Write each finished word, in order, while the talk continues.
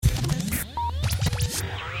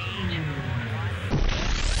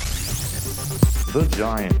The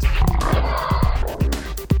Giant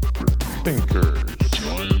Thinkers.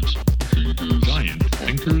 Giant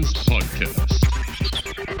Thinkers Podcast.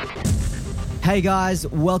 Hey guys,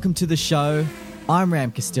 welcome to the show. I'm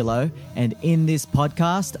Ram Castillo, and in this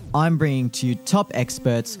podcast, I'm bringing to you top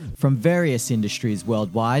experts from various industries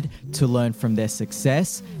worldwide to learn from their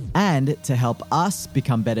success and to help us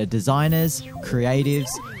become better designers, creatives,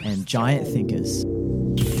 and giant thinkers.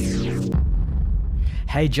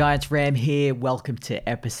 Hey Giants, Ram here. Welcome to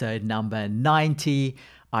episode number 90.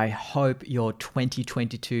 I hope your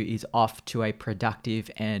 2022 is off to a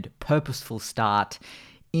productive and purposeful start.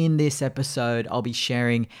 In this episode, I'll be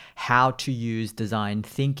sharing how to use design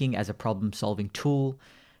thinking as a problem-solving tool.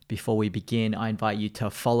 Before we begin, I invite you to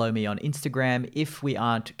follow me on Instagram if we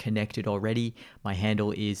aren't connected already. My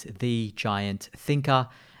handle is The Giant Thinker,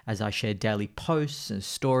 as I share daily posts and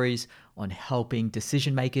stories on helping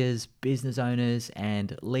decision makers, business owners,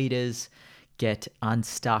 and leaders get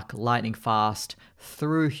unstuck lightning fast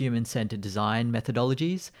through human-centered design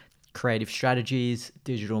methodologies, creative strategies,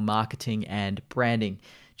 digital marketing, and branding.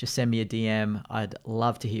 Just send me a DM. I'd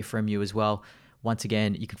love to hear from you as well. Once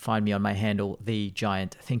again, you can find me on my handle, The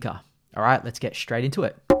Giant Thinker. All right, let's get straight into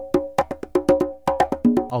it.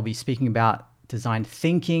 I'll be speaking about design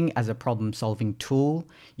thinking as a problem-solving tool.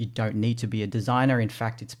 You don't need to be a designer. In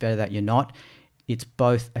fact, it's better that you're not. It's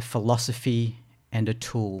both a philosophy and a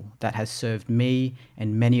tool that has served me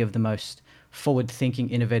and many of the most forward-thinking,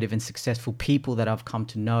 innovative, and successful people that I've come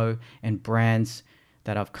to know and brands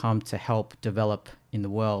that I've come to help develop in the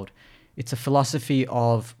world. It's a philosophy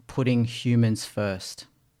of putting humans first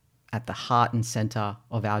at the heart and center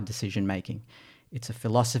of our decision-making. It's a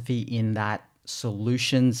philosophy in that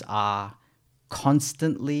solutions are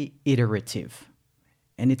constantly iterative.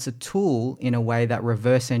 And it's a tool in a way that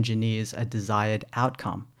reverse engineers a desired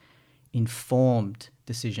outcome, informed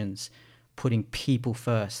decisions, putting people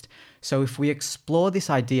first. So if we explore this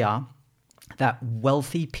idea that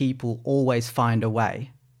wealthy people always find a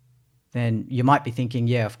way, then you might be thinking,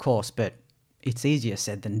 yeah, of course, but it's easier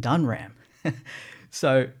said than done, Ram.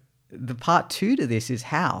 So the part two to this is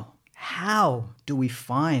how. How do we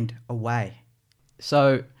find a way?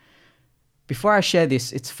 So before I share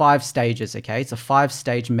this, it's 5 stages, okay? It's a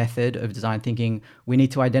 5-stage method of design thinking. We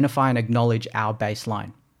need to identify and acknowledge our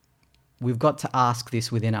baseline. We've got to ask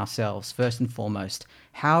this within ourselves, first and foremost.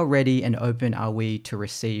 How ready and open are we to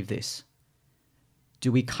receive this?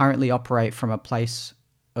 Do we currently operate from a place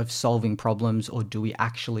of solving problems, or do we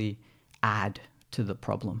actually add to the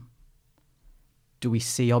problem? Do we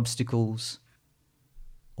see obstacles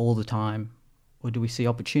all the time, or do we see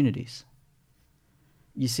opportunities?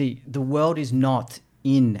 You see, the world is not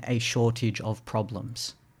in a shortage of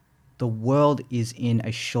problems. The world is in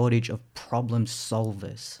a shortage of problem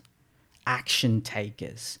solvers, action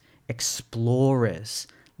takers, explorers,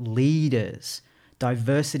 leaders,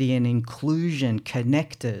 diversity and inclusion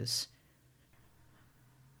connectors.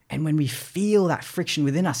 And when we feel that friction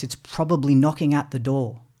within us, it's probably knocking at the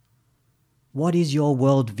door. What is your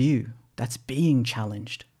worldview that's being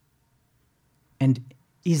challenged? And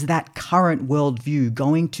is that current worldview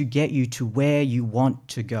going to get you to where you want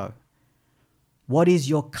to go? What is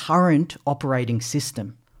your current operating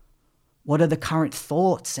system? What are the current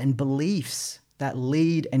thoughts and beliefs that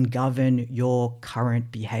lead and govern your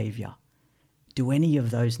current behavior? Do any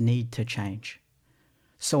of those need to change?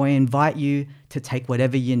 So I invite you to take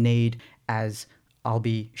whatever you need, as I'll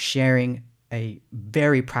be sharing a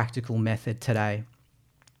very practical method today.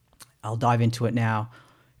 I'll dive into it now.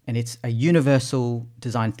 And it's a universal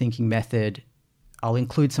design thinking method. I'll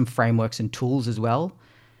include some frameworks and tools as well.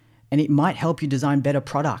 And it might help you design better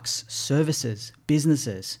products, services,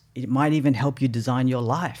 businesses. It might even help you design your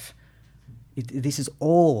life. This is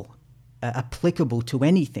all applicable to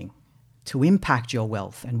anything to impact your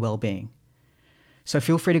wealth and well-being. So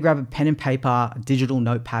feel free to grab a pen and paper, a digital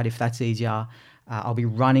notepad if that's easier. I'll be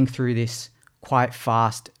running through this quite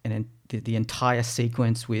fast and the entire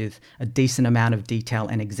sequence with a decent amount of detail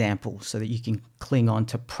and examples so that you can cling on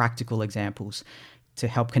to practical examples to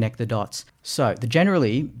help connect the dots. So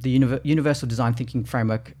the Universal Design Thinking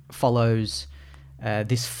Framework follows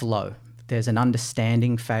this flow. There's an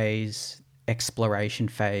understanding phase, exploration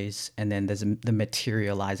phase, and then there's the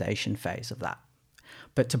materialization phase of that.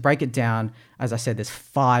 But to break it down, as I said, there's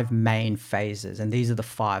 5 main phases, and these are the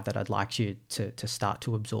 5 that I'd like you to start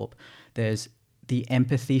to absorb. There's the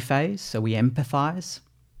empathy phase, so we empathize.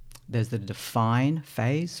 There's the define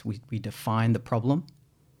phase, we define the problem.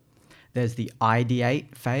 There's the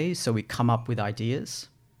ideate phase, so we come up with ideas.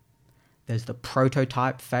 There's the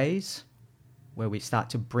prototype phase, where we start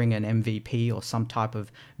to bring an MVP or some type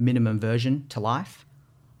of minimum version to life.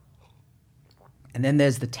 And then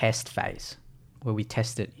there's the test phase where we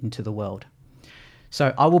test it into the world.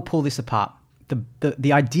 So I will pull this apart.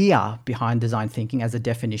 The idea behind design thinking as a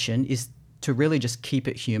definition is to really just keep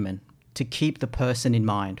it human, to keep the person in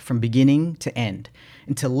mind from beginning to end,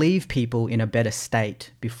 and to leave people in a better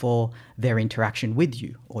state before their interaction with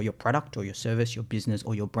you or your product or your service, your business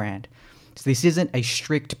or your brand. So this isn't a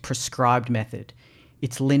strict prescribed method.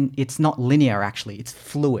 It's not linear, actually. It's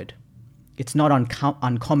fluid. It's not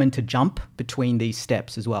uncommon to jump between these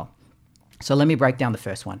steps as well. So let me break down the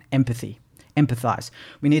first one, empathy. Empathize.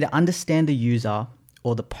 We need to understand the user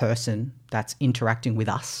or the person that's interacting with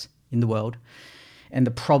us in the world and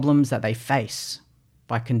the problems that they face.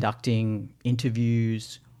 By conducting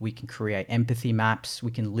interviews, we can create empathy maps.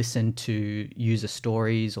 We can listen to user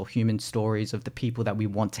stories or human stories of the people that we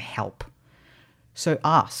want to help. So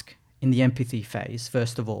ask in the empathy phase,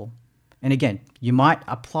 first of all. And again, you might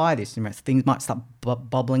apply this. Things might start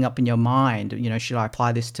bubbling up in your mind. Should I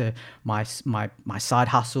apply this to my side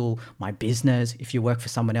hustle, my business? If you work for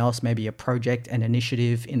someone else, maybe a project, an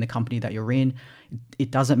initiative in the company that you're in,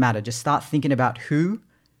 it doesn't matter. Just start thinking about who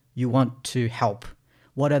you want to help.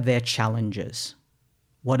 What are their challenges?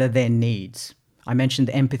 What are their needs? I mentioned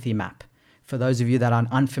the empathy map. For those of you that are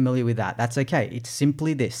unfamiliar with that, that's okay. It's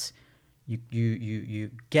simply this.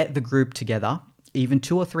 You get the group together, even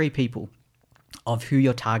 2 or 3 people of who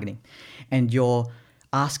you're targeting, and you're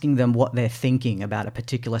asking them what they're thinking about a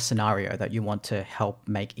particular scenario that you want to help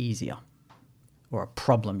make easier, or a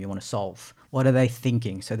problem you want to solve. What are they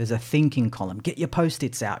thinking? So there's a thinking column. Get your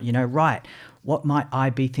Post-its out, right. What might I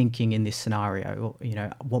be thinking in this scenario?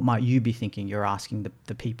 Or, what might you be thinking? You're asking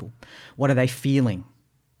the people. What are they feeling?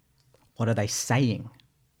 What are they saying?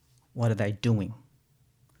 What are they doing?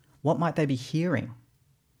 What might they be hearing?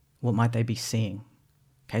 What might they be seeing?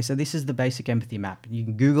 Okay, so this is the basic empathy map. You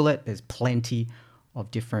can Google it. There's plenty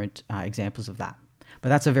of different examples of that. But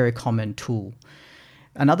that's a very common tool.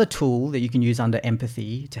 Another tool that you can use under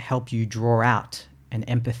empathy to help you draw out an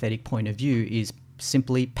empathetic point of view is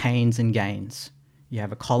simply pains and gains. You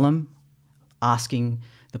have a column asking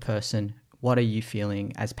the person, what are you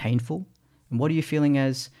feeling as painful? And what are you feeling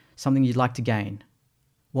as something you'd like to gain?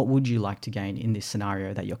 What would you like to gain in this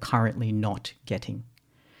scenario that you're currently not getting?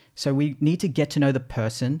 So we need to get to know the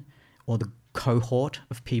person or the cohort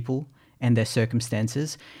of people and their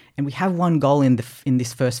circumstances. And we have one goal in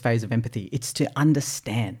this first phase of empathy. It's to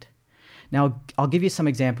understand. Now, I'll give you some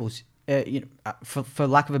examples. For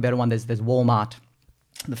lack of a better one, there's Walmart.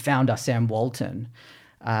 The founder, Sam Walton.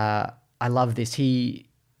 I love this. He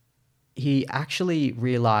actually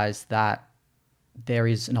realized that there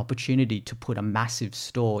is an opportunity to put a massive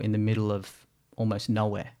store in the middle of almost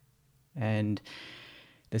nowhere. And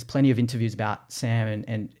there's plenty of interviews about Sam,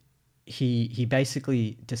 and he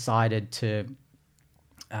basically decided to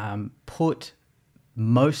put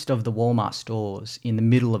most of the Walmart stores in the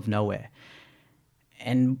middle of nowhere.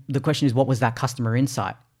 And the question is, what was that customer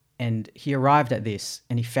insight? And he arrived at this,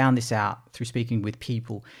 and he found this out through speaking with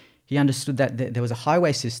people. He understood that there was a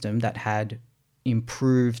highway system that had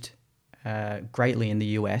improved greatly in the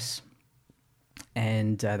US,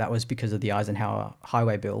 and that was because of the Eisenhower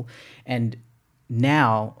highway bill. And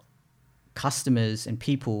now customers and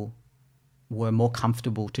people were more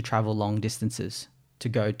comfortable to travel long distances to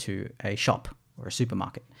go to a shop or a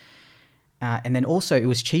supermarket. And then also it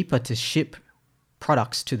was cheaper to ship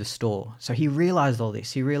products to the store. So he realized all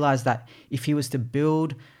this. He realized that if he was to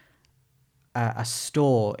build a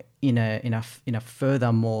store in a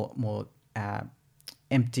further more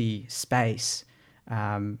empty space,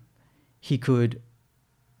 he could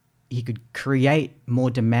create more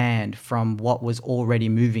demand from what was already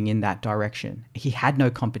moving in that direction. He had no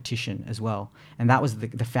competition as well. And that was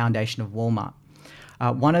the foundation of Walmart.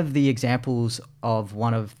 One of the examples of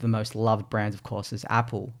one of the most loved brands, of course, is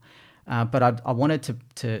Apple. But I wanted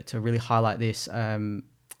to really highlight this.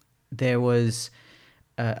 There was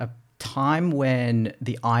a time when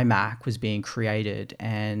the iMac was being created,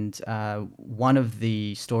 and one of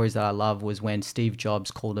the stories that I love was when Steve Jobs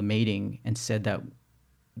called a meeting and said that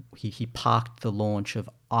he parked the launch of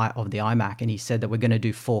the iMac, and he said that we're going to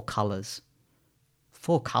do 4 colors.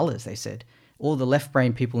 4 colors, they said. All the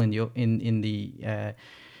left-brain people in the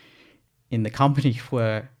company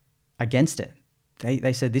were against it.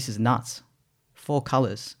 They said, this is nuts. 4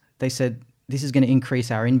 colors. They said, this is going to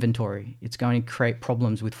increase our inventory. It's going to create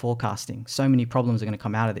problems with forecasting. So many problems are going to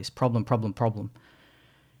come out of this. Problem.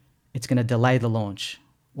 It's going to delay the launch.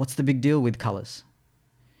 What's the big deal with colors?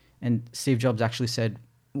 And Steve Jobs actually said,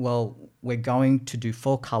 well, we're going to do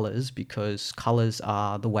 4 colors because colors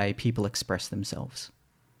are the way people express themselves.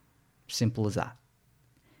 Simple as that.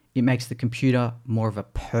 It makes the computer more of a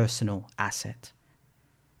personal asset.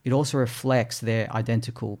 it also reflects their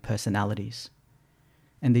identical personalities.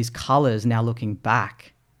 And these colors, now looking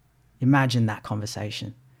back, imagine that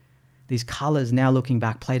conversation. These colors, now looking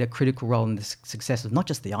back, played a critical role in the success of not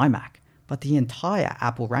just the iMac, but the entire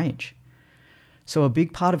Apple range. So a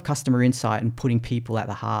big part of customer insight and putting people at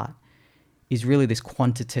the heart is really this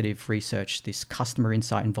quantitative research. This customer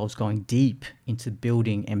insight involves going deep into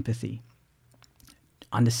building empathy,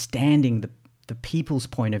 understanding the people's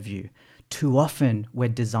point of view. Too often, we're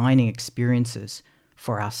designing experiences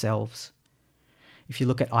for ourselves. If you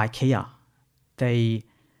look at IKEA, they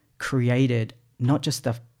created not just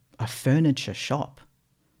a furniture shop,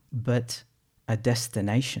 but a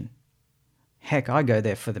destination. Heck, I go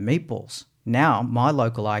there for the meatballs. Now, my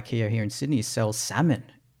local IKEA here in Sydney sells salmon.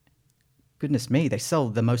 Goodness me, they sell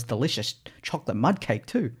the most delicious chocolate mud cake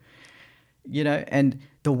too. And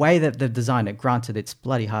the way that they've designed it, granted, it's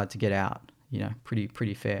bloody hard to get out,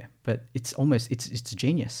 pretty fair, but it's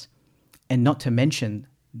genius. And not to mention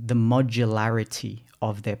the modularity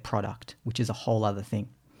of their product, which is a whole other thing.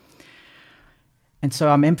 And so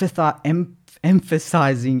I'm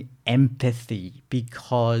emphasizing empathy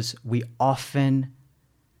because we often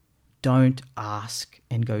don't ask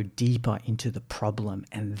and go deeper into the problem,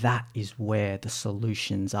 and that is where the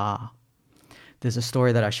solutions are. There's a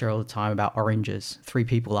story that I share all the time about oranges. 3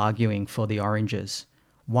 people arguing for the oranges.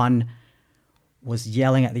 One was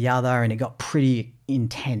yelling at the other and it got pretty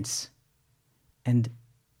intense. And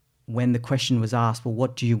when the question was asked, well,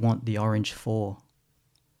 what do you want the orange for?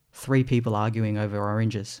 3 people arguing over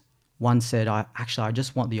oranges. One said, I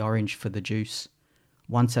just want the orange for the juice.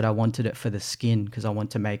 One said, I wanted it for the skin because I want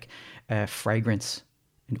to make fragrance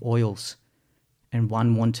and oils. And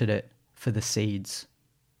one wanted it for the seeds.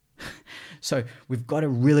 So we've got to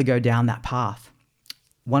really go down that path.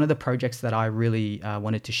 One of the projects that I really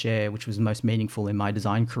wanted to share, which was most meaningful in my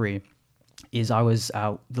design career, is I was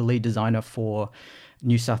the lead designer for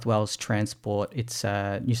New South Wales Transport. It's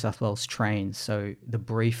New South Wales Trains. So the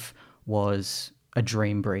brief was a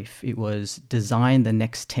dream brief. It was design the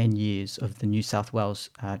next 10 years of the New South Wales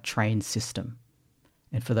train system.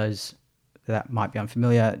 And for those that might be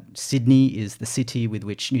unfamiliar, Sydney is the city with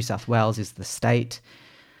which New South Wales is the state.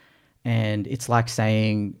 And it's like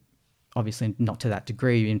saying, obviously not to that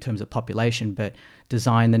degree in terms of population, but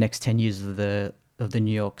design the next 10 years of the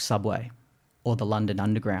New York subway or the London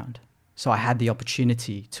Underground. So I had the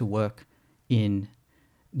opportunity to work in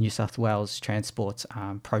New South Wales Transport's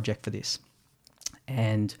project for this.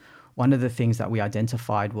 And one of the things that we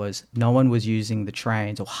identified was no one was using the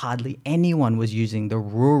trains, or hardly anyone was using the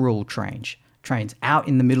rural trains out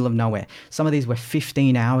in the middle of nowhere. Some of these were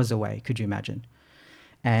 15 hours away, could you imagine?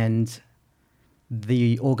 And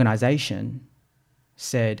the organization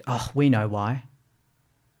said, we know why.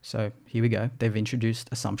 So here we go. They've introduced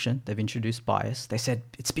assumption. They've introduced bias. They said,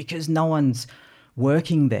 it's because no one's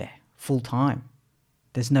working there full time.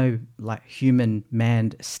 There's no human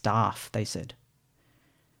manned staff, they said.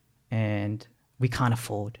 And we can't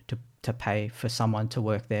afford to pay for someone to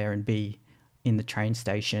work there and be in the train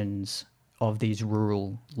stations of these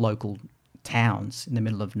rural local towns in the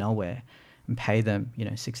middle of nowhere and pay them,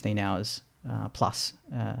 16 hours plus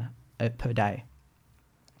per day.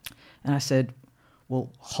 And I said, well,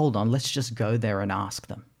 hold on, let's just go there and ask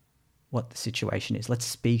them what the situation is. Let's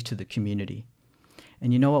speak to the community.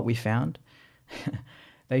 And you know what we found?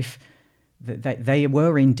 They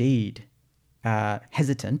were indeed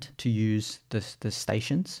hesitant to use the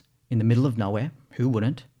stations in the middle of nowhere. Who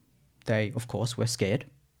wouldn't? They, of course, were scared.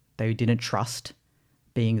 They didn't trust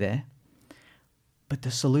being there. But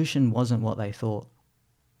the solution wasn't what they thought.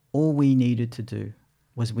 All we needed to do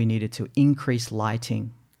was we needed to increase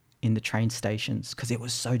lighting in the train stations because it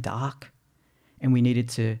was so dark. And we needed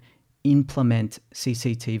to implement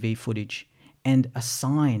CCTV footage and a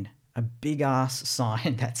sign, a big ass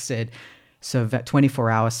sign that said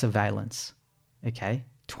 24-hour surveillance. Okay,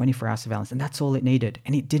 24-hour surveillance. And that's all it needed.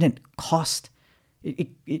 And it didn't cost,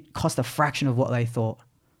 it cost a fraction of what they thought.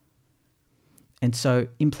 And so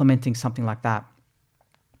implementing something like that,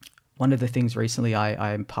 one of the things recently,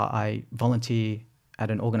 I volunteer at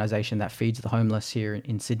an organization that feeds the homeless here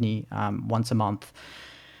in Sydney once a month.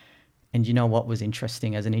 And you know what was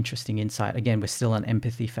interesting as an interesting insight? Again, we're still in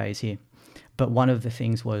empathy phase here. But one of the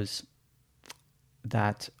things was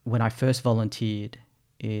that when I first volunteered,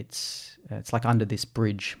 it's like under this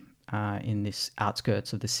bridge in this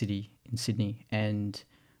outskirts of the city in Sydney, and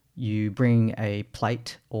you bring a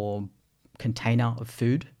plate or container of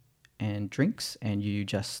food and drinks and you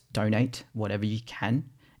just donate whatever you can,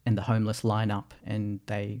 and the homeless line up and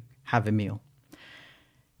they have a meal.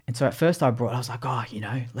 And so at first I was like, oh,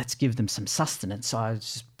 let's give them some sustenance. So I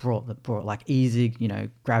just brought like easy,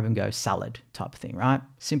 grab and go salad type of thing, right?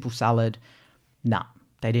 Simple salad. Nah,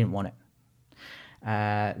 they didn't want it.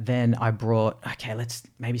 Then I brought, let's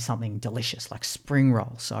maybe something delicious like spring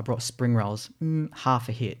rolls. So I brought spring rolls, half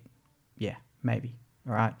a hit. Yeah, maybe.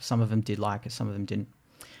 All right. Some of them did like it, some of them didn't.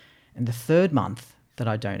 And the third month that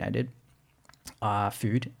I donated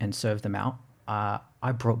food and served them out,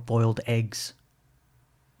 I brought boiled eggs.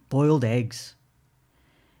 Boiled eggs.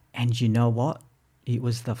 And you know what? It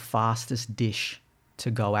was the fastest dish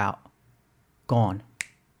to go out. Gone.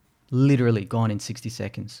 Literally gone in 60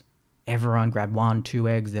 seconds. Everyone grabbed 1, 2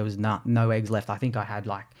 eggs. There was no eggs left. I think I had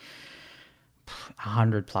like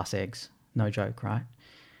 100 plus eggs. No joke, right?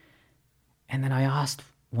 And then I asked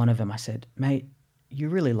one of them, I said, mate, you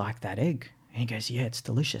really like that egg? And he goes, yeah, it's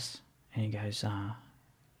delicious. And he goes,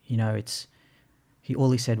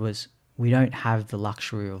 all he said was, we don't have the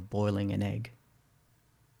luxury of boiling an egg.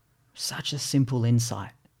 Such a simple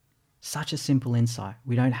insight. Such a simple insight.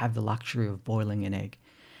 We don't have the luxury of boiling an egg.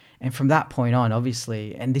 And from that point on,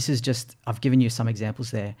 obviously, and this is just, I've given you some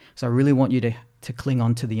examples there. So I really want you to cling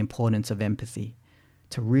on to the importance of empathy,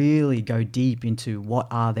 to really go deep into what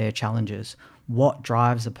are their challenges, what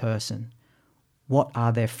drives a person, what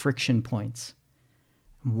are their friction points,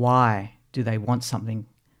 why do they want something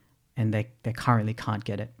and they currently can't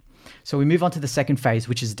get it. So we move on to the second phase,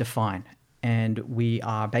 which is define. And we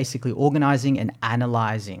are basically organizing and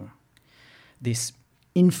analyzing this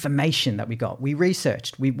information that we got. We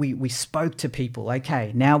researched, we spoke to people.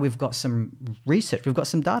 Okay, now we've got some research, we've got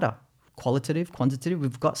some data, qualitative, quantitative,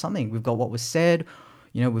 we've got something. We've got what was said,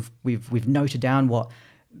 we've noted down what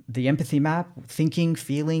the empathy map, thinking,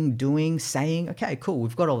 feeling, doing, saying. Okay, cool,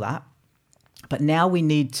 we've got all that. But now we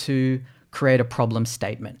need to create a problem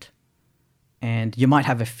statement. And you might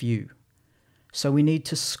have a few. So we need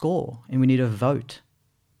to score and we need to vote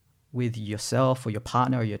with yourself or your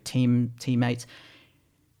partner or your teammates.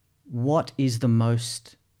 What is the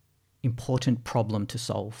most important problem to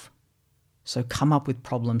solve? So come up with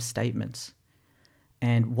problem statements.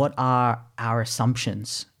 And what are our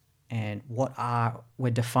assumptions? And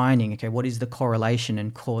we're defining, what is the correlation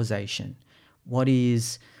and causation? What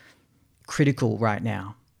is critical right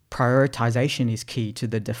now? Prioritization is key to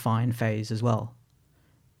the define phase as well.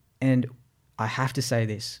 And I have to say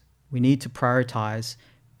this, we need to prioritize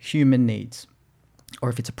human needs, or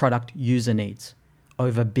if it's a product, user needs,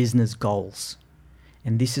 over business goals.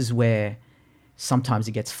 And this is where sometimes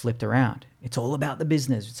it gets flipped around. It's all about the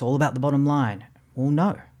business. It's all about the bottom line. Well,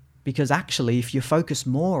 no, because actually if you focus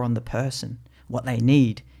more on the person, what they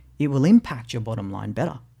need, it will impact your bottom line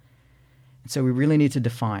better. And so we really need to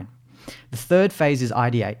define. The third phase is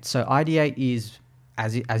ideate. So ideate is,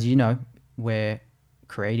 as you know, we're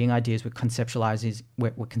creating ideas, we're conceptualizing, we're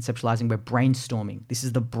brainstorming. This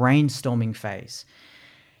is the brainstorming phase.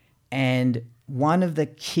 And one of the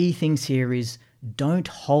key things here is don't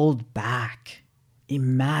hold back.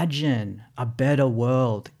 Imagine a better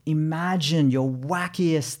world. Imagine your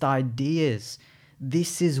wackiest ideas.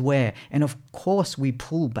 This is where, and of course we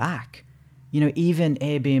pull back. Even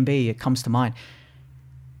Airbnb, it comes to mind.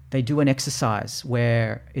 They do an exercise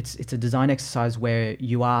where it's a design exercise where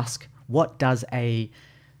you ask, what does a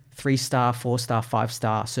 3-star, 4-star,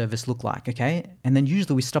 5-star service look like? Okay. And then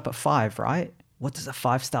usually we stop at 5, right? What does a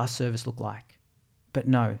 5-star service look like? But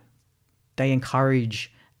no, they encouraged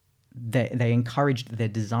their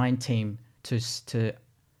design team to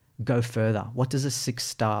go further. What does a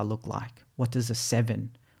 6-star look like? What does a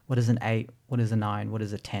 7? What is an 8? What is a 9? What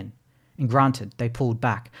is a 10? And granted, they pulled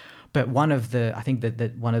back. But one of the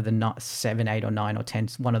 7, 8 or 9 or 10,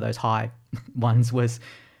 one of those high ones was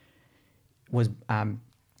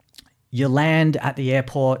you land at the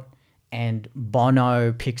airport and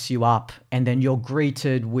Bono picks you up and then you're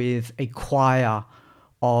greeted with a choir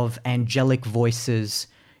of angelic voices.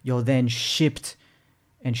 You're then shipped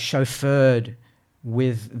and chauffeured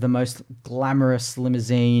with the most glamorous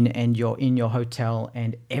limousine and you're in your hotel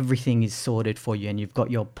and everything is sorted for you and you've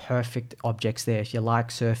got your perfect objects there. If you like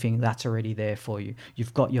surfing, that's already there for you.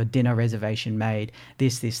 You've got your dinner reservation made,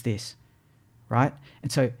 this, right?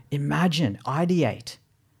 And so imagine, ideate.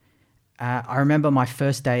 I remember my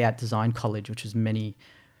first day at design college, which was many,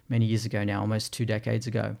 many years ago now, almost 2 decades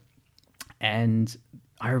ago. And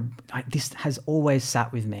this has always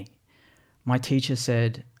sat with me. My teacher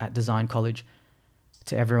said at design college,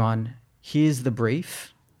 to everyone, here's the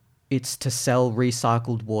brief. It's to sell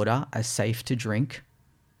recycled water as safe to drink.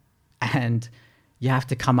 And you have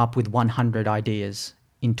to come up with 100 ideas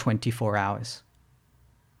in 24 hours.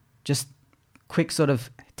 Just quick sort of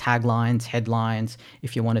taglines, headlines.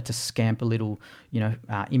 If you wanted to scamp a little,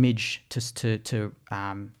 image to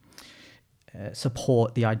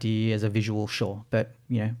support the idea as a visual, sure. But,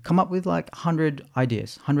 come up with like 100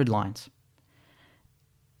 ideas, 100 lines.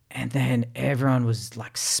 And then everyone was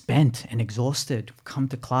like spent and exhausted. Come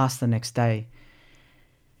to class the next day.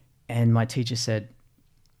 And my teacher said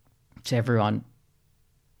to everyone,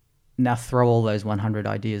 now throw all those 100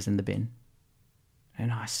 ideas in the bin.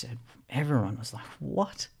 And I said, everyone was like,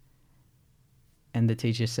 what? And the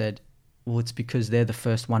teacher said, well, it's because they're the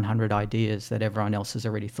first 100 ideas that everyone else has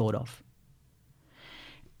already thought of.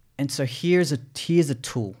 And so here's a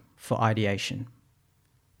tool for ideation.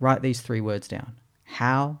 Write these 3 words down.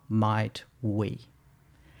 How might we?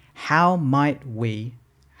 How might we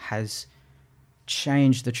has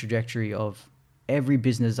changed the trajectory of every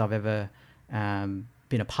business I've ever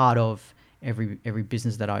been a part of, every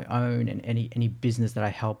business that I own, and any business that I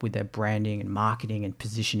help with their branding and marketing and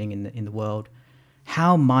positioning in the world.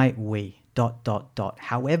 How might we ...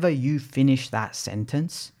 However you finish that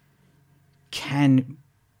sentence can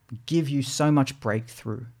give you so much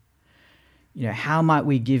breakthrough. How might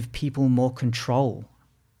we give people more control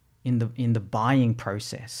in the buying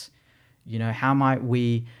process? How might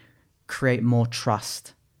we create more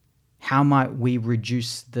trust? How might we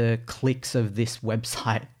reduce the clicks of this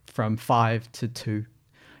website from 5 to 2?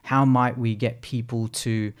 How might we get people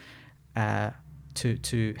to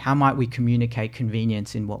how might we communicate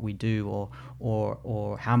convenience in what we do,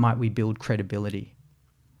 or how might we build credibility?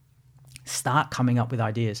 Start coming up with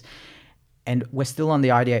ideas. And we're still on the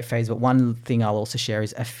ideate phase, but one thing I'll also share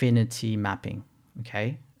is affinity mapping,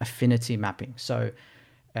 okay? Affinity mapping. So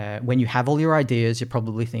when you have all your ideas, you're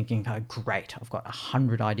probably thinking, oh, great, I've got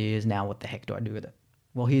 100 ideas now. What the heck do I do with it?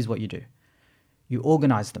 Well, here's what you do. You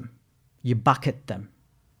organize them. You bucket them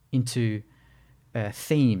into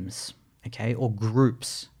themes, okay, or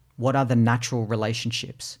groups. What are the natural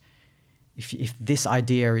relationships? If this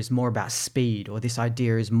idea is more about speed, or this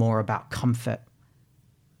idea is more about comfort,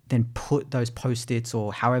 then put those post-its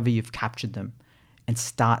or however you've captured them and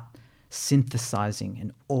start synthesizing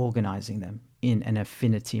and organizing them in an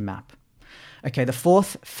affinity map. Okay, the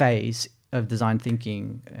 4th phase of design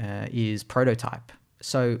thinking is prototype.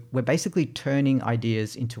 So we're basically turning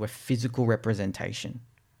ideas into a physical representation,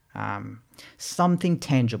 something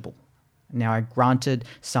tangible. Now, granted,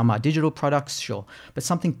 some are digital products, sure, but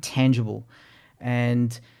something tangible.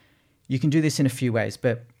 And you can do this in a few ways,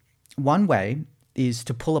 but one way is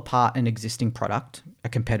to pull apart an existing product, a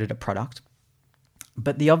competitor product.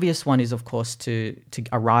 But the obvious one is, of course, to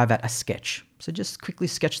arrive at a sketch. So just quickly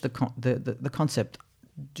sketch the concept.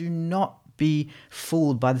 Do not be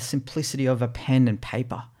fooled by the simplicity of a pen and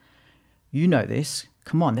paper. You know this.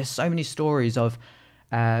 Come on, there's so many stories of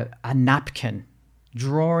a napkin,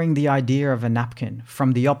 drawing the idea of a napkin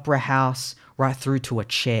from the opera house right through to a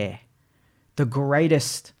chair. The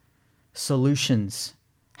greatest solutions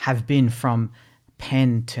have been from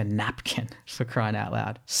pen to napkin, for crying out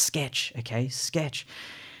loud. Sketch, okay? Sketch.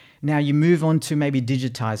 Now you move on to maybe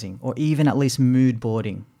digitizing, or even at least mood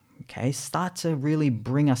boarding, okay? Start to really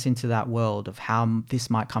bring us into that world of how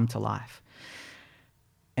this might come to life.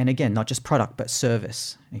 And again, not just product, but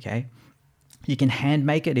service, okay? You can hand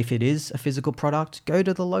make it if it is a physical product. Go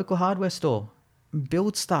to the local hardware store,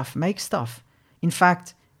 build stuff, make stuff. In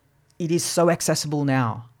fact, it is so accessible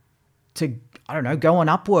now to, go on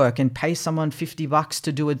Upwork and pay someone $50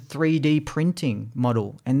 to do a 3D printing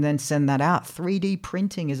model and then send that out. 3D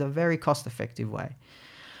printing is a very cost-effective way.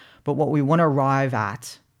 But what we want to arrive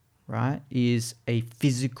at, right, is a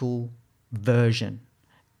physical version.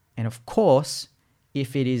 And of course,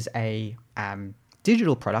 if it is a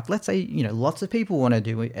digital product, let's say, lots of people want to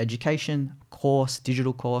do education course,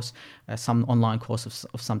 digital course, some online course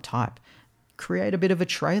of some type. Create a bit of a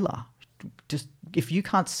trailer. Just if you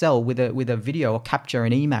can't sell with a video or capture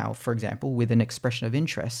an email, for example, with an expression of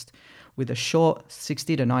interest, with a short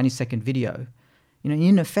 60 to 90 second video,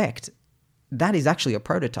 in effect, that is actually a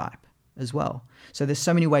prototype as well. So there's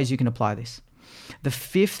so many ways you can apply this. The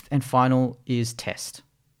 5th and final is test.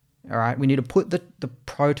 All right, we need to put the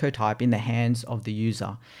prototype in the hands of the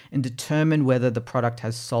user and determine whether the product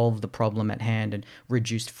has solved the problem at hand and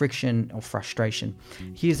reduced friction or frustration.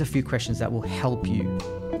 Here's a few questions that will help you.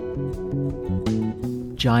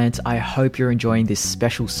 Giants, I hope you're enjoying this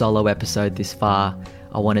special solo episode this far.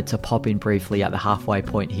 I wanted to pop in briefly at the halfway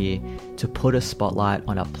point here to put a spotlight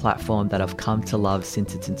on a platform that I've come to love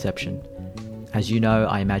since its inception. As you know,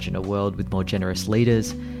 I imagine a world with more generous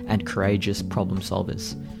leaders and courageous problem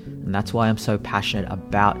solvers. And that's why I'm so passionate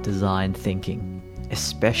about design thinking,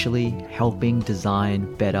 especially helping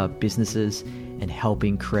design better businesses and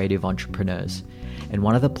helping creative entrepreneurs. And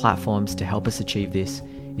one of the platforms to help us achieve this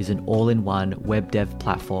is an all-in-one web dev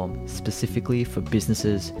platform specifically for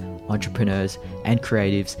businesses, entrepreneurs, and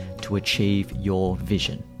creatives to achieve your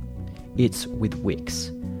vision. It's with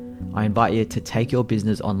Wix. I invite you to take your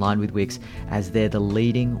business online with Wix, as they're the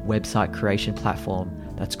leading website creation platform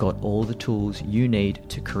that's got all the tools you need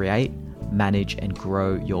to create, manage, and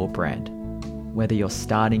grow your brand. Whether you're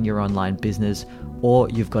starting your online business or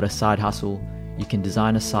you've got a side hustle, you can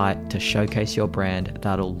design a site to showcase your brand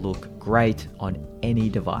that'll look great on any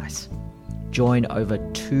device. Join over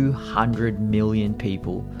 200 million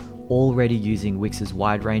people already using Wix's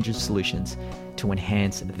wide range of solutions to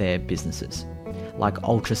enhance their businesses, like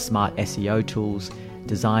ultra smart SEO tools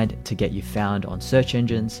designed to get you found on search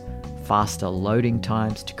engines, faster loading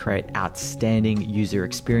times to create outstanding user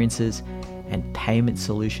experiences, and payment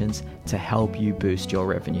solutions to help you boost your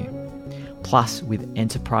revenue. Plus, with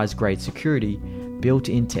enterprise-grade security built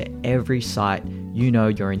into every site, you know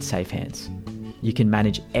you're in safe hands. You can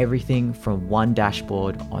manage everything from one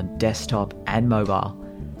dashboard on desktop and mobile,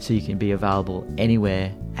 so you can be available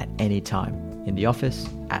anywhere at any time, in the office,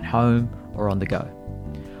 at home, or on the go.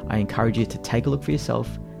 I encourage you to take a look for yourself,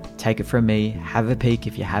 take it from me, have a peek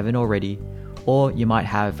if you haven't already, or you might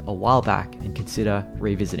have a while back and consider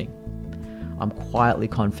revisiting. I'm quietly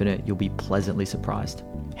confident you'll be pleasantly surprised.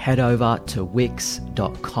 Head over to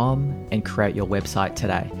wix.com and create your website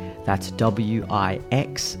today. That's wix.com,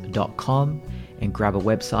 and grab a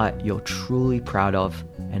website you're truly proud of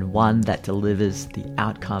and one that delivers the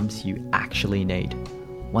outcomes you actually need.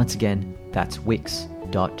 Once again, that's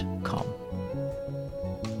wix.com.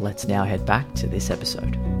 Let's now head back to this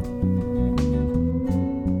episode.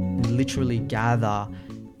 Literally gather,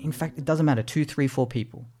 in fact, it doesn't matter, 2, 3, 4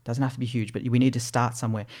 people. It doesn't have to be huge, but we need to start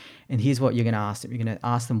somewhere. And here's what you're going to ask them. You're going to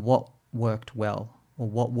ask them what worked well, or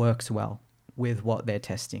what works well with what they're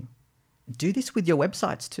testing. Do this with your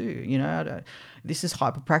websites too. You know, this is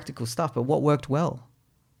hyper practical stuff, but what worked well?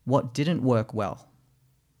 What didn't work well?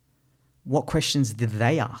 What questions did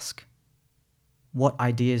they ask? What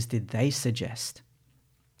ideas did they suggest?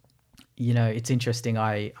 You know, it's interesting.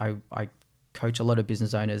 I coach a lot of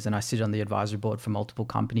business owners, and I sit on the advisory board for multiple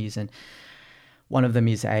companies, and one of them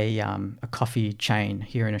is a coffee chain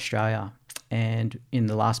here in Australia. And in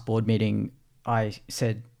the last board meeting, I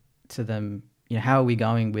said to them, you know, how are we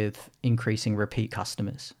going with increasing repeat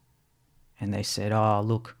customers? And they said, oh,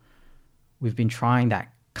 look, we've been trying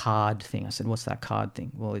that card thing. I said, what's that card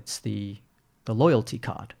thing? Well, it's the loyalty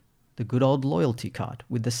card, the good old loyalty card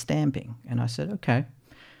with the stamping. And I said, okay,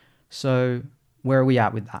 so where are we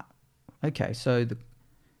at with that? Okay, so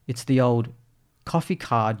it's the old coffee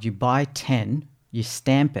card. You buy 10, you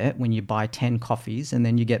stamp it when you buy 10 coffees, and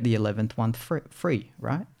then you get the 11th one free,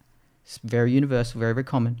 right? It's very universal, very, very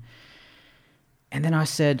common. And then I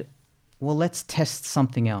said, well, let's test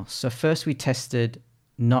something else. So first we tested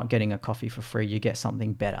not getting a coffee for free. You get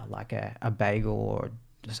something better, like a bagel or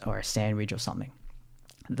a sandwich or something.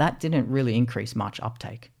 That didn't really increase much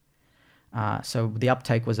uptake. So the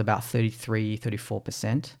uptake was about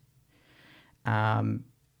 34%. And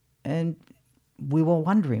we were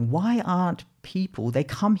wondering, why aren't people, they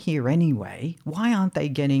come here anyway, why aren't they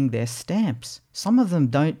getting their stamps? Some of them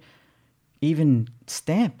don't even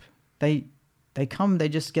stamp. They come, they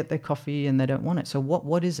just get their coffee and they don't want it. So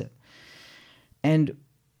what is it? And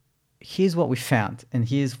here's what we found, and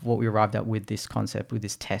here's what we arrived at with this concept, with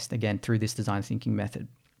this test, again, through this design thinking method.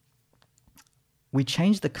 We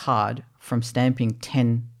changed the card from stamping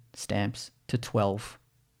 10 stamps to 12.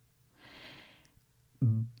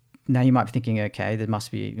 Now you might be thinking, okay, there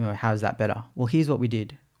must be, how is that better? Well, here's what we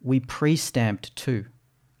did. We pre-stamped 2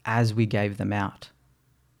 as we gave them out.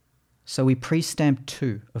 So we pre-stamped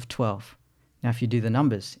 2 of 12. Now, if you do the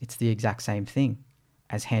numbers, it's the exact same thing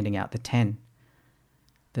as handing out the 10.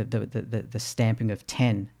 The stamping of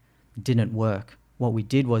 10 didn't work. What we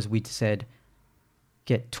did was we said,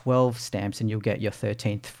 get 12 stamps and you'll get your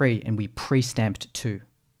 13th free, and we pre-stamped 2,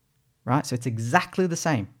 right? So it's exactly the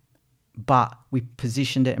same, but we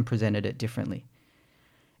positioned it and presented it differently.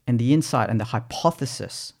 And the insight and the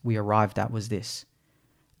hypothesis we arrived at was this,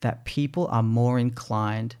 that people are more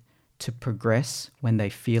inclined to progress when they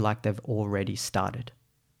feel like they've already started.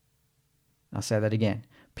 I'll say that again.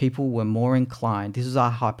 People were more inclined, this is our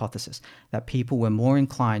hypothesis, that people were more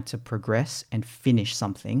inclined to progress and finish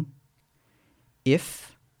something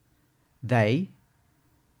if they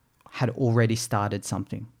had already started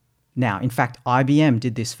something. Now, in fact, IBM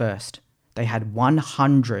did this first. They had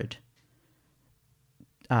 100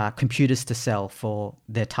 computers to sell for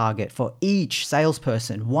their target. For each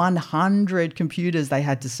salesperson, 100 computers they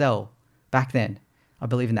had to sell back then, I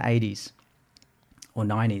believe in the 80s or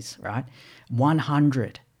 90s, right?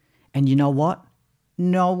 100. And you know what?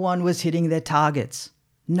 No one was hitting their targets.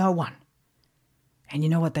 No one. And you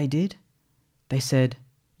know what they did? They said,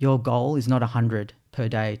 your goal is not 100 per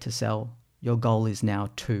day to sell. Your goal is now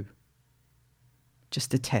 2.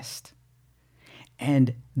 Just a test.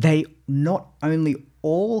 And they not only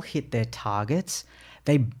all hit their targets,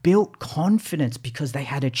 they built confidence because they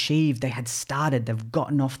had achieved, they had started, they've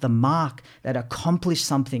gotten off the mark, they'd accomplished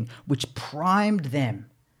something which primed them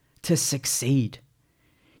to succeed.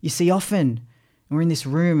 You see, often we're in this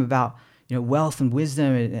room about wealth and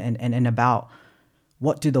wisdom and about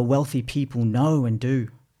what do the wealthy people know and do.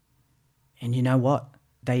 And you know what?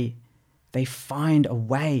 They find a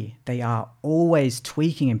way. They are always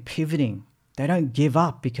tweaking and pivoting. They don't give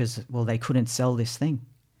up because, well, they couldn't sell this thing.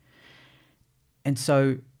 And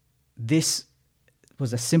so this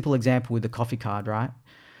was a simple example with the coffee card, right?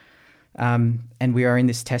 And we are in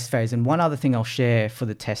this test phase. And one other thing I'll share for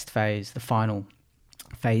the test phase, the final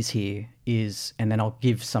phase here is, and then I'll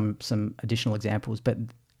give some additional examples, but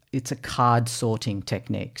it's a card sorting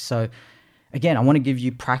technique. So again, I want to give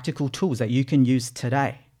you practical tools that you can use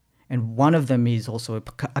today. And one of them is also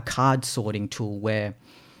a card sorting tool where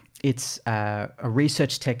it's a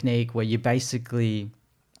research technique where you basically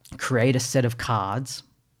create a set of cards,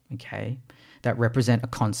 okay, that represent a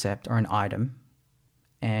concept or an item.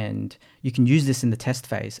 And you can use this in the test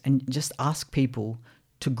phase and just ask people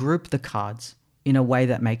to group the cards in a way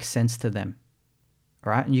that makes sense to them.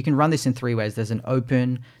 All right. And you can run this in 3 ways. There's an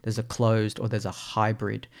open, there's a closed, or there's a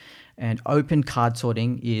hybrid. And open card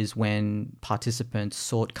sorting is when participants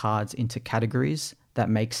sort cards into categories that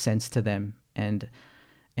make sense to them and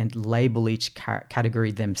label each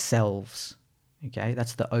category themselves. Okay,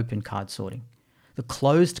 that's the open card sorting. The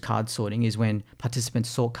closed card sorting is when participants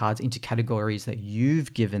sort cards into categories that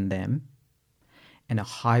you've given them. And a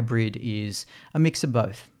hybrid is a mix of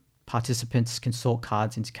both. Participants can sort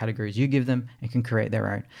cards into categories you give them and can create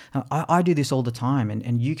their own. I do this all the time,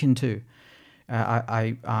 and you can too.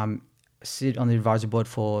 I sit on the advisory board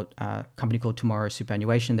for a company called Tomorrow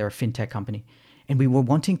Superannuation. They're a fintech company. And we were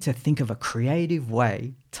wanting to think of a creative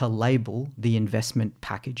way to label the investment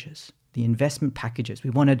packages. We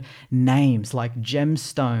wanted names like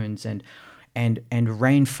gemstones and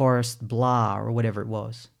rainforest blah or whatever it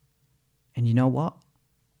was. And you know what?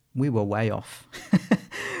 We were way off.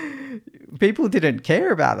 People didn't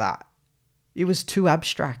care about that. It was too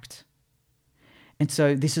abstract. And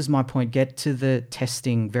so this is my point. Get to the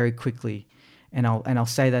testing very quickly. And I'll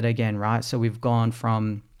say that again, right? So we've gone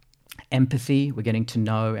from empathy, we're getting to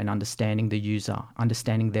know and understanding the user,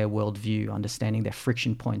 understanding their worldview, understanding their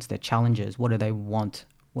friction points, their challenges. What do they want?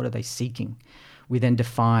 What are they seeking? We then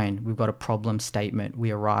define, we've got a problem statement.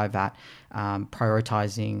 We arrive at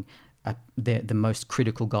prioritizing the most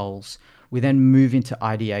critical goals. We then move into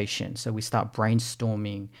ideation. So we start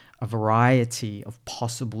brainstorming a variety of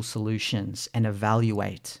possible solutions and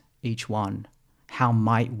evaluate each one. How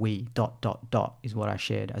might we ... is what I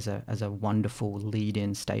shared as a wonderful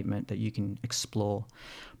lead-in statement that you can explore.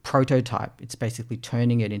 Prototype, it's basically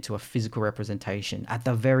turning it into a physical representation, at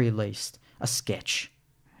the very least, a sketch,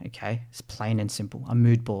 okay? It's plain and simple, a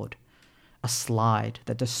mood board, a slide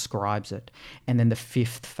that describes it. And then the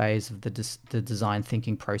 5th phase of the design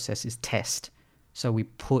thinking process is test. So we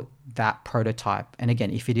put that prototype, and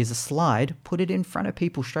again, if it is a slide, put it in front of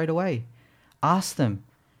people straight away. Ask them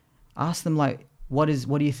like, what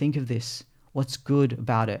do you think of this? What's good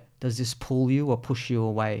about it? Does this pull you or push you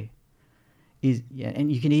away?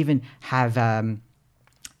 And you can even have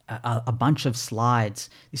a bunch of slides.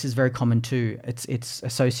 This is very common too. It's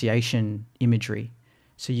association imagery.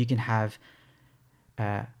 So you can have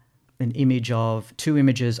two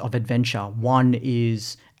images of adventure. One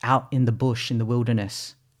is out in the bush, in the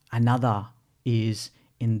wilderness. Another is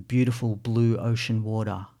in beautiful blue ocean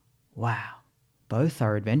water. Wow. Both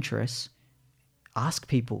are adventurous. Ask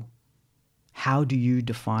people, how do you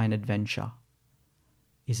define adventure?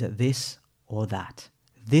 Is it this or that?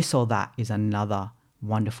 This or that is another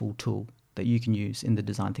wonderful tool that you can use in the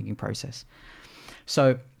design thinking process.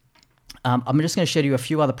 So I'm just going to share you a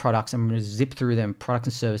few other products. I'm going to zip through them, products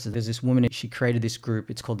and services. There's this woman, she created this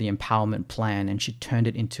group. It's called the Empowerment Plan, and she turned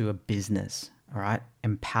it into a business. All right.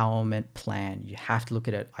 Empowerment Plan. You have to look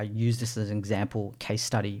at it. I use this as an example case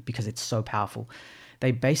study because it's so powerful.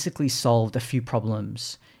 They basically solved a few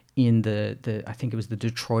problems in I think it was the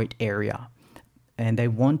Detroit area. And they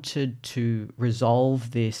wanted to resolve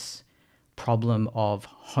this problem of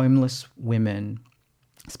homeless women,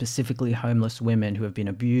 specifically homeless women who have been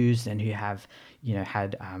abused and who have,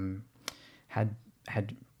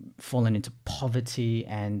 had fallen into poverty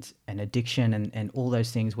and addiction and all those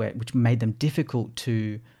things which made them difficult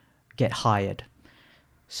to get hired.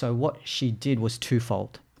 So what she did was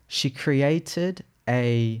twofold. She created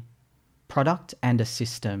a product and a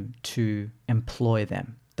system to employ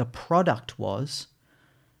them. The product was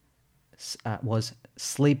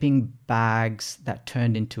sleeping bags that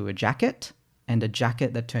turned into a jacket and a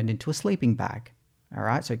jacket that turned into a sleeping bag. All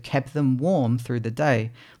right, so it kept them warm through the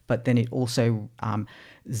day, but then it also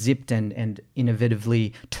zipped and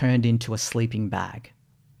innovatively turned into a sleeping bag.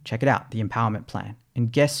 Check it out, the empowerment plan.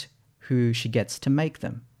 And guess who she gets to make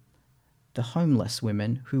them? The homeless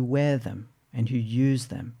women who wear them and who use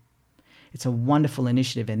them. It's a wonderful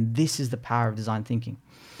initiative, and this is the power of design thinking.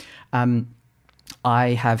 I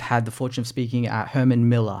have had the fortune of speaking at Herman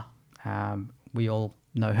Miller. We all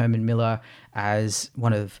know Herman Miller as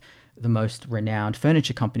one of the most renowned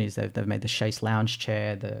furniture companies. They've made the Chase lounge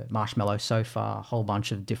chair, the Marshmallow sofa, a whole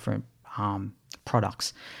bunch of different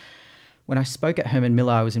products. When I spoke at Herman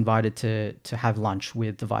Miller, I was invited to have lunch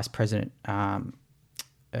with the vice president.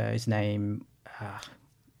 His name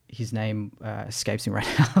escapes me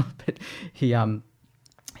right now, but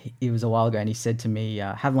it was a while ago, and he said to me,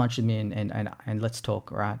 have lunch with me and let's talk,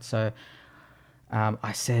 right? So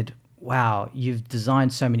I said, wow, you've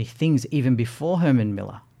designed so many things even before Herman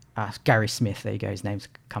Miller. Gary Smith, there you go, his name's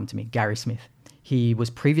come to me, Gary Smith. He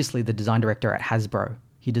was previously the design director at Hasbro.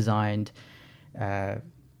 He designed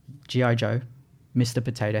G.I. Joe, Mr.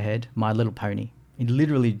 Potato Head, My Little Pony. He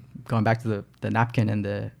literally, going back to the napkin and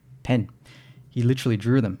the pen, he literally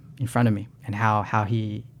drew them in front of me and how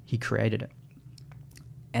he created it.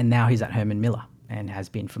 And now he's at Herman Miller and has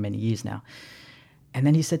been for many years now. And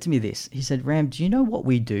then he said to me this. He said, Ram, do you know what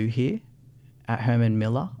we do here at Herman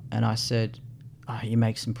Miller? And I said, oh, you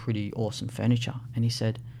make some pretty awesome furniture. And he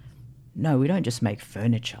said, no, we don't just make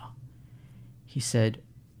furniture. He said,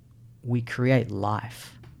 we create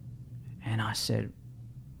life. And I said,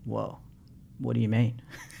 whoa, what do you mean?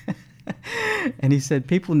 And he said,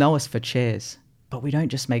 people know us for chairs, but we don't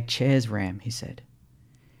just make chairs, Ram, he said.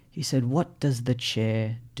 He said, what does the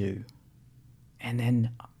chair do? And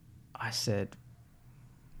then I said,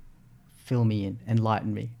 fill me in,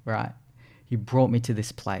 enlighten me, right? He brought me to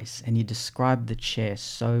this place and he described the chair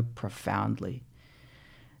so profoundly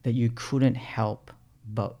that you couldn't help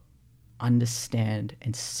but understand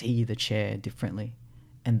and see the chair differently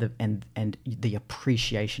and the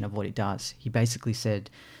appreciation of what it does. He basically said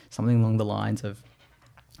something along the lines of,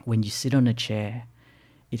 when you sit on a chair,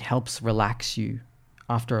 it helps relax you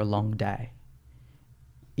after a long day.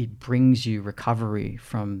 It brings you recovery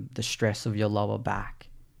from the stress of your lower back.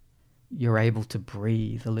 You're able to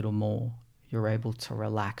breathe a little more. You're able to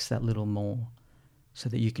relax that little more so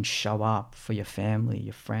that you can show up for your family,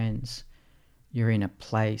 your friends. You're in a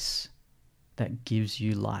place that gives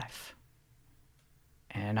you life.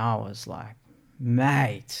 And I was like,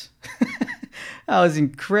 mate, that was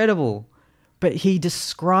incredible. But he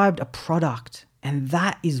described a product, and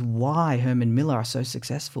that is why Herman Miller are so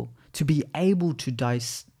successful, to be able to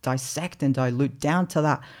dissect and dilute down to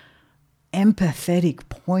that empathetic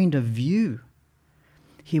point of view.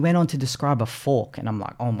 He went on to describe a fork, and I'm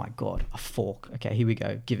like, oh my God, a fork. Okay, here we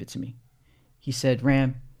go. Give it to me. He said,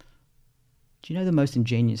 Ram, do you know the most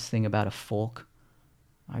ingenious thing about a fork?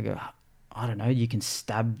 I go, I don't know, you can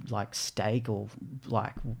stab like steak or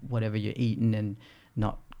like whatever you're eating and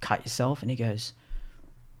not cut yourself. And he goes,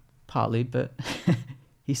 partly, but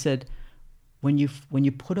he said, when you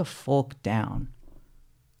put a fork down,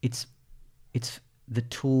 it's the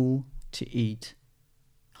tool to eat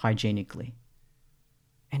hygienically.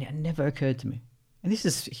 And it never occurred to me. And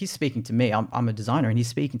he's speaking to me. I'm a designer, and he's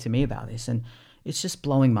speaking to me about this, and it's just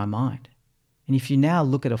blowing my mind. And if you now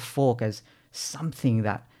look at a fork as something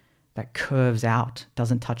that curves out,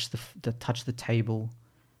 doesn't touch the table,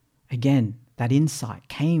 again, that insight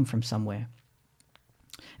came from somewhere.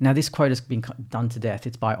 Now, this quote has been done to death.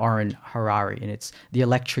 It's by Orrin Harari, and it's, the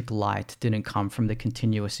electric light didn't come from the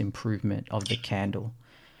continuous improvement of the candle.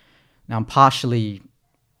 Now,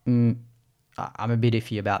 I'm a bit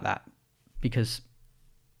iffy about that because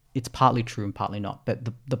it's partly true and partly not. But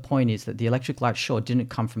the point is that the electric light, sure, didn't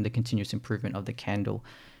come from the continuous improvement of the candle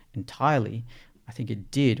entirely. I think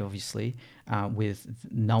it did, obviously, with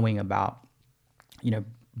knowing about,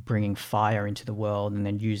 bringing fire into the world and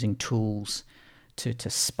then using tools to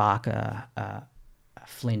spark a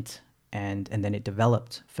flint, and then it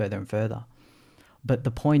developed further and further. But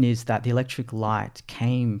the point is that the electric light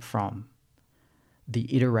came from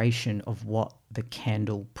the iteration of what the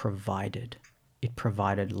candle provided. It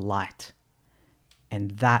provided light.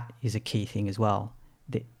 And that is a key thing as well,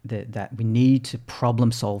 that we need to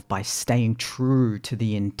problem solve by staying true to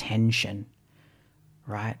the intention,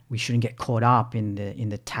 right? We shouldn't get caught up in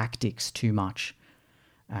the tactics too much.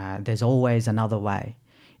 There's always another way.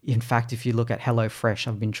 In fact, if you look at HelloFresh,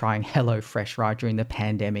 I've been trying HelloFresh right during the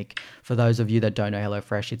pandemic. For those of you that don't know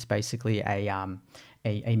HelloFresh, it's basically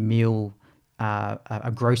a meal,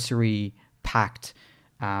 a grocery packed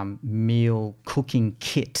meal cooking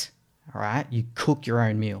kit. All right, you cook your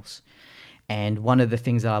own meals. And one of the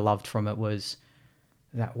things that I loved from it was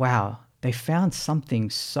that, wow, they found something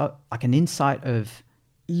so like an insight of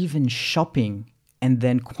even shopping and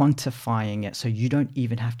then quantifying it so you don't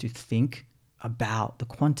even have to think about the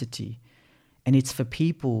quantity. And it's for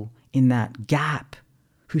people in that gap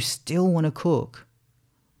who still want to cook,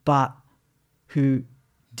 but who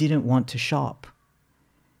didn't want to shop,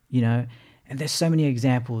 you know? And there's so many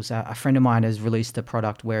examples. A friend of mine has released a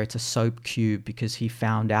product where it's a soap cube because he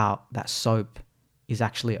found out that soap is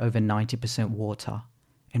actually over 90% water.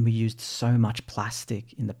 And we used so much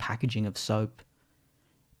plastic in the packaging of soap.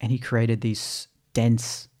 And he created these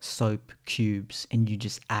dense soap cubes, and you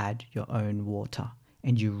just add your own water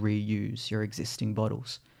and you reuse your existing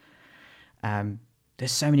bottles.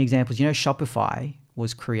 There's so many examples. You know, Shopify,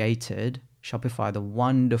 the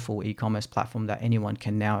wonderful e-commerce platform that anyone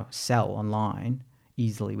can now sell online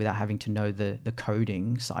easily without having to know the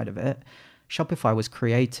coding side of it. Shopify was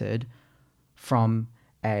created from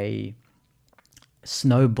a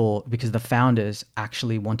snowboard because the founders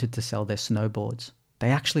actually wanted to sell their snowboards. They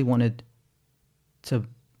actually wanted to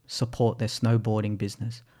support their snowboarding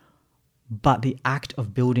business. But the act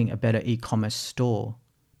of building a better e-commerce store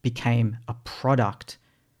became a product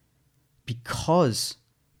because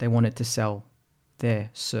they wanted to sell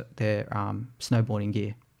their snowboarding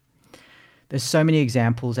gear. There's so many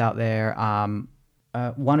examples out there.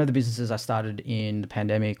 One of the businesses I started in the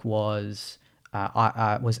pandemic was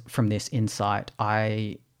from this insight.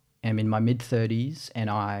 I am in my mid-30s and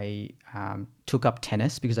I took up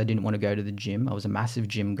tennis because I didn't want to go to the gym. I was a massive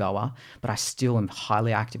gym goer, but I still am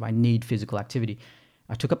highly active. I need physical activity.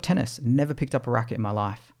 I took up tennis, never picked up a racket in my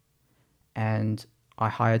life. And I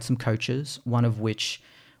hired some coaches, one of which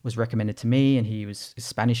was recommended to me, and he was a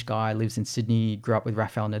Spanish guy, lives in Sydney, grew up with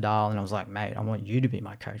Rafael Nadal, and I was like, mate, I want you to be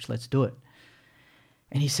my coach. Let's do it.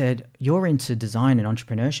 And he said, you're into design and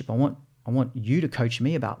entrepreneurship. I want you to coach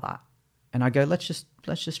me about that. And I go, let's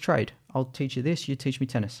just trade. I'll teach you this, you teach me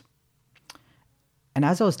tennis. And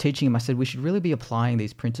as I was teaching him, I said, we should really be applying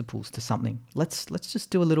these principles to something. Let's just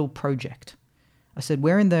do a little project. I said,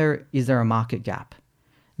 is there a market gap?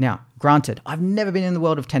 Now, granted, I've never been in the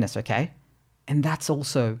world of tennis, okay? And that's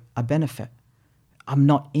also a benefit. I'm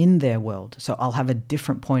not in their world, so I'll have a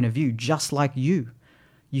different point of view, just like you.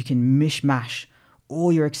 You can mishmash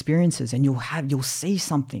all your experiences and you'll see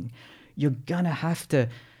something. You're gonna have to,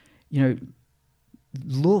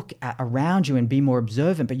 look around you and be more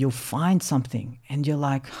observant, but you'll find something and you're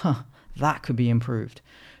like, that could be improved.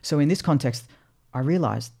 So in this context, I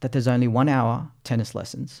realized that there's only 1 hour tennis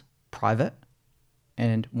lessons, private,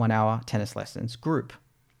 and 1 hour tennis lessons, group.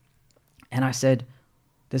 And I said,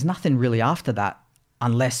 there's nothing really after that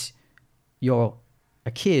unless you're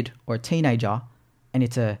a kid or a teenager and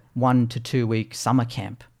it's a 1 to 2 week summer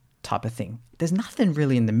camp type of thing. There's nothing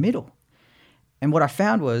really in the middle. And what I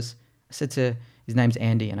found was, I said to, his name's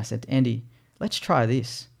Andy, and I said, Andy, let's try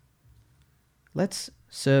this. Let's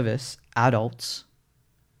service adults,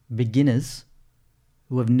 beginners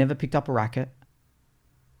who have never picked up a racket,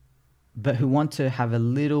 but who want to have a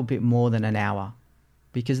little bit more than an hour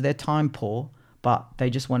because they're time poor, but they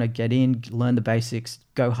just want to get in, learn the basics,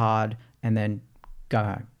 go hard, and then go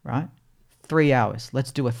home, right? 3 hours.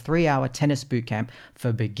 Let's do a 3-hour tennis boot camp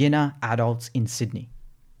for beginner adults in Sydney.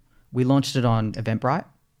 We launched it on Eventbrite.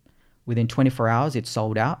 Within 24 hours, it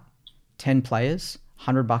sold out. 10 players,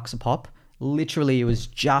 $100 a pop. Literally, it was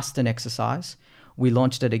just an exercise. We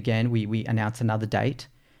launched it again. We announced another date.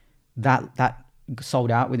 That sold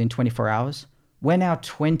out within 24 hours. We're now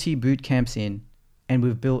 20 boot camps in, and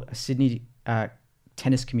we've built a Sydney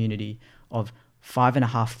tennis community of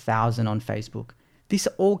 5,500 on Facebook. This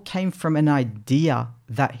all came from an idea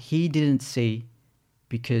that he didn't see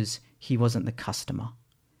because he wasn't the customer.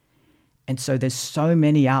 And so there's so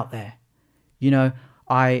many out there.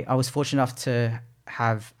 I was fortunate enough to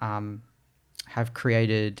have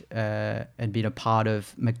created and been a part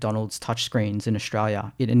of McDonald's touchscreens in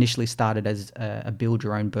Australia. It initially started as a build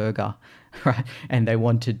your own burger, right? And they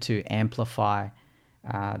wanted to amplify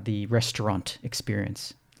the restaurant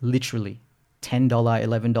experience. Literally $10,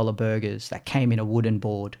 $11 burgers that came in a wooden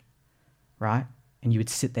board, right? And you would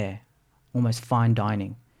sit there, almost fine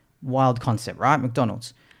dining. Wild concept, right?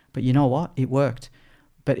 McDonald's. But you know what? It worked.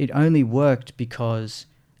 But it only worked because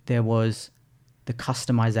there was the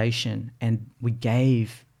customization and we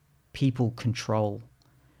gave people control.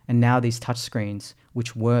 And now these touchscreens,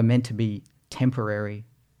 which were meant to be temporary,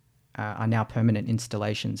 are now permanent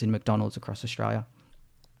installations in McDonald's across Australia.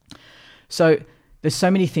 So there's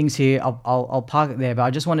so many things here. I'll park it there, but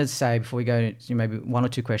I just wanted to say before we go to maybe one or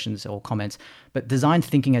two questions or comments, but design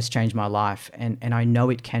thinking has changed my life, and I know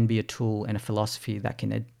it can be a tool and a philosophy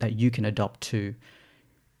that you can adopt too.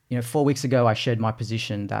 4 weeks ago, I shared my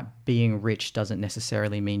position that being rich doesn't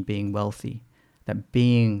necessarily mean being wealthy, that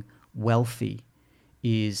being wealthy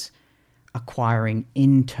is acquiring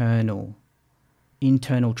internal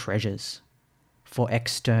treasures for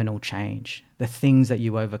external change, the things that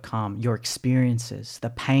you overcome, your experiences, the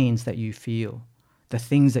pains that you feel, the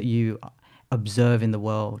things that you observe in the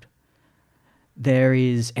world. There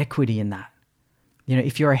is equity in that.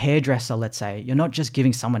 If you're a hairdresser, let's say, you're not just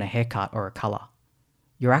giving someone a haircut or a color.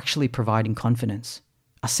 You're actually providing confidence,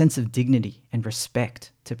 a sense of dignity and respect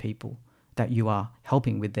to people that you are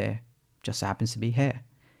helping with their, just happens to be, hair.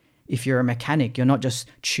 If you're a mechanic, you're not just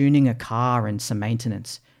tuning a car and some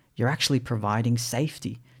maintenance. You're actually providing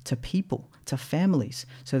safety to people, to families,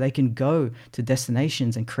 so they can go to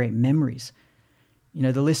destinations and create memories.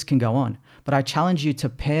 The list can go on. But I challenge you to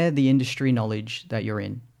pair the industry knowledge that you're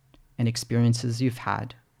in and experiences you've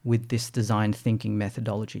had with this design thinking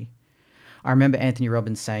methodology. I remember Anthony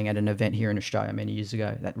Robbins saying at an event here in Australia many years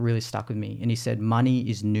ago that really stuck with me. And he said, money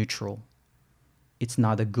is neutral. It's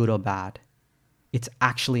neither good or bad. It's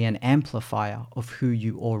actually an amplifier of who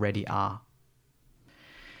you already are.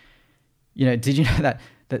 Did you know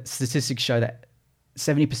that statistics show that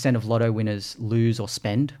 70% of lotto winners lose or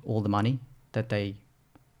spend all the money that they've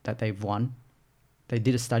won? They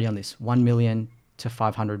did a study on this, 1 million to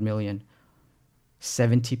 500 million.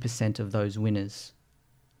 70% of those winners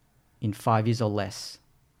in 5 years or less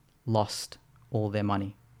lost all their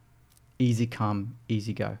money. Easy come,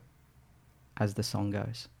 easy go, as the song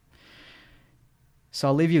goes. So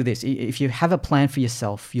I'll leave you with this. If you have a plan for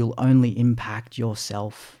yourself, you'll only impact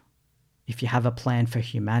yourself. If you have a plan for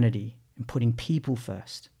humanity and putting people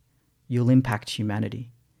first, you'll impact humanity.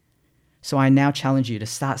 So I now challenge you to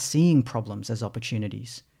start seeing problems as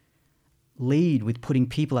opportunities. Lead with putting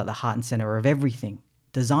people at the heart and center of everything.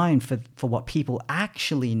 Design for what people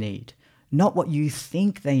actually need, not what you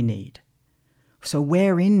think they need. So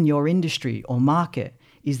where in your industry or market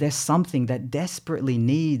is there something that desperately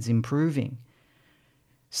needs improving?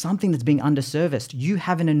 Something that's being underserviced? You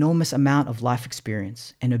have an enormous amount of life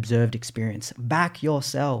experience and observed experience. Back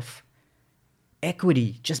yourself.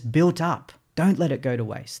 Equity just built up. Don't let it go to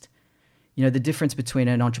waste. The difference between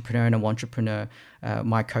an entrepreneur and a wantrepreneur,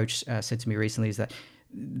 my coach said to me recently, is that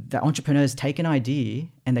the entrepreneurs take an idea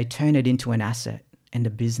and they turn it into an asset and a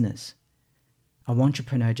business. A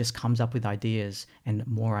wantrepreneur just comes up with ideas and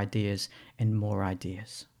more ideas and more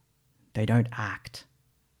ideas. They don't act.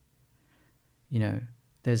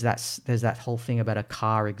 There's that whole thing about a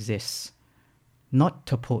car exists not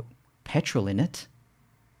to put petrol in it.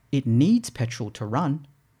 It needs petrol to run,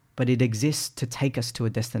 but it exists to take us to a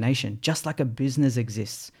destination, just like a business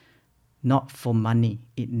exists, not for money.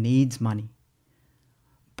 It needs money.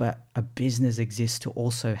 But a business exists to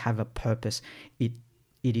also have a purpose. It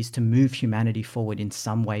is to move humanity forward in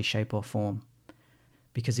some way, shape, or form.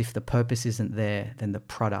 Because if the purpose isn't there, then the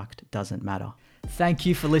product doesn't matter. Thank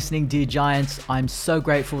you for listening, dear Giants. I'm so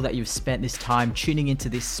grateful that you've spent this time tuning into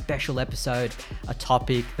this special episode, a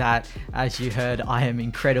topic that, as you heard, I am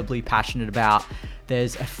incredibly passionate about.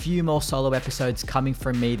 There's a few more solo episodes coming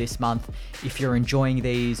from me this month. If you're enjoying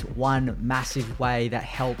these, one massive way that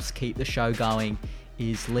helps keep the show going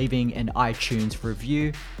is leaving an iTunes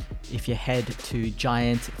review. If you head to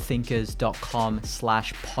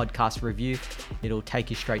giantthinkers.com/podcast review, it'll take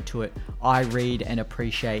you straight to it. I read and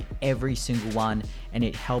appreciate every single one, and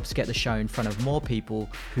it helps get the show in front of more people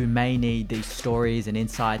who may need these stories and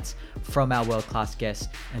insights from our world-class guests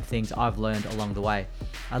and things I've learned along the way.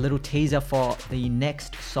 A little teaser for the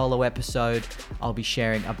next solo episode, I'll be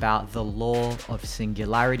sharing about the law of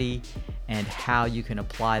singularity and how you can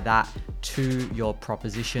apply that to your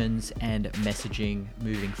propositions and messaging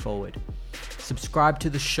moving forward. Subscribe to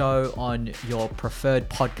the show on your preferred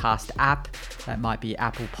podcast app. That might be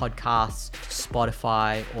Apple Podcasts,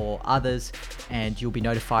 Spotify, or others, and you'll be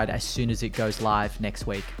notified as soon as it goes live next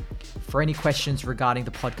week. For any questions regarding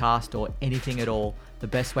the podcast or anything at all, the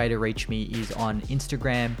best way to reach me is on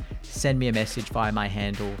Instagram. Send me a message via my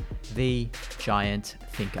handle, The Giant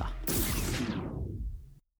Thinker.